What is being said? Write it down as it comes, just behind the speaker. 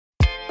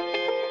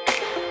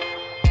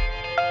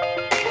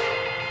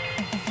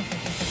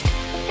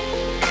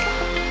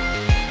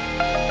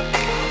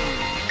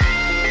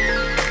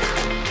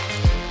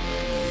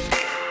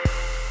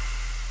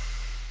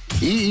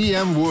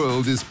EEM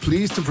World is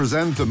pleased to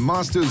present the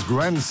Masters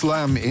Grand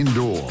Slam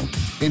Indoor.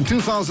 In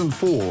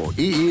 2004,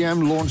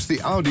 EEM launched the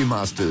Audi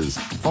Masters,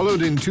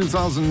 followed in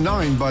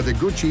 2009 by the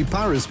Gucci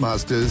Paris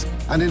Masters,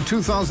 and in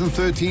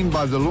 2013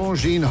 by the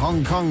Longines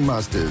Hong Kong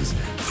Masters,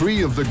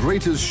 three of the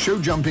greatest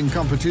show jumping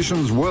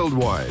competitions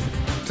worldwide.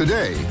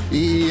 Today,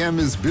 EEM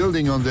is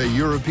building on their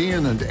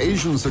European and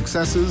Asian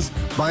successes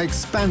by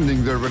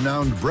expanding their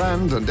renowned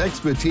brand and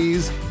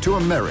expertise to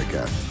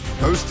America.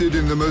 Hosted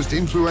in the most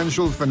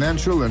influential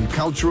financial and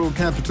cultural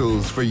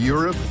capitals for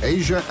Europe,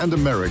 Asia and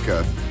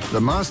America,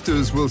 the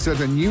Masters will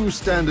set a new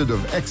standard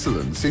of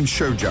excellence in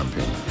show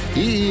jumping.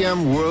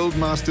 EEM World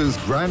Masters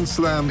Grand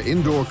Slam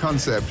Indoor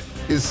concept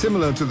is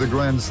similar to the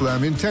Grand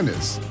Slam in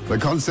tennis. The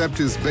concept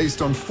is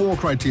based on 4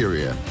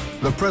 criteria: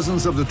 the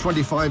presence of the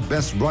 25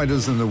 best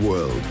riders in the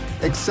world,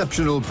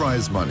 exceptional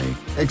prize money,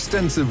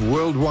 extensive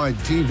worldwide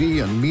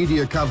TV and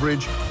media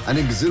coverage, an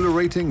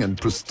exhilarating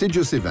and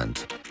prestigious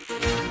event.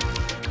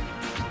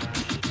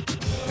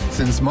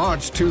 Since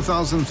March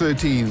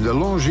 2013, the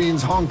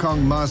Longines Hong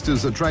Kong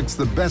Masters attracts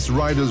the best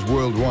riders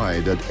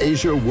worldwide at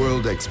Asia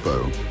World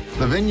Expo.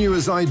 The venue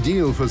is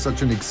ideal for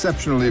such an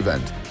exceptional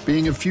event,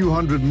 being a few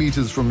hundred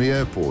meters from the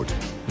airport.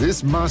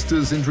 This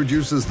Masters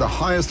introduces the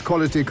highest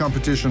quality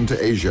competition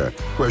to Asia,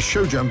 where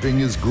show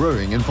jumping is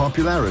growing in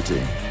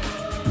popularity.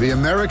 The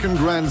American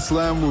Grand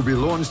Slam will be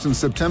launched in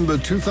September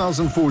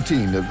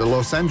 2014 at the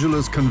Los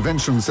Angeles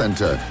Convention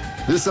Center.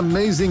 This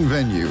amazing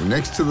venue,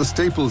 next to the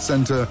Staples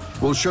Center,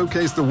 will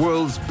showcase the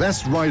world's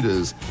best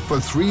riders for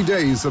 3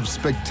 days of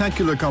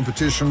spectacular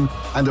competition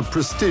and a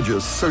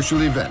prestigious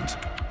social event.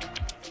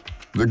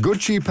 The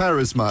Gucci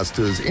Paris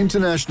Masters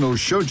International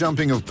Show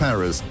Jumping of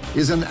Paris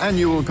is an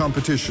annual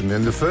competition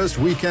in the first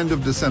weekend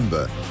of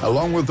December,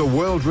 along with the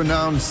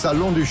world-renowned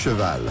Salon du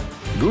Cheval.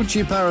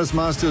 Gucci Paris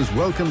Masters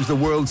welcomes the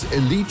world's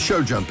elite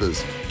show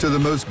jumpers to the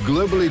most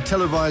globally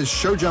televised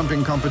show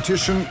jumping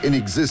competition in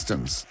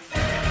existence.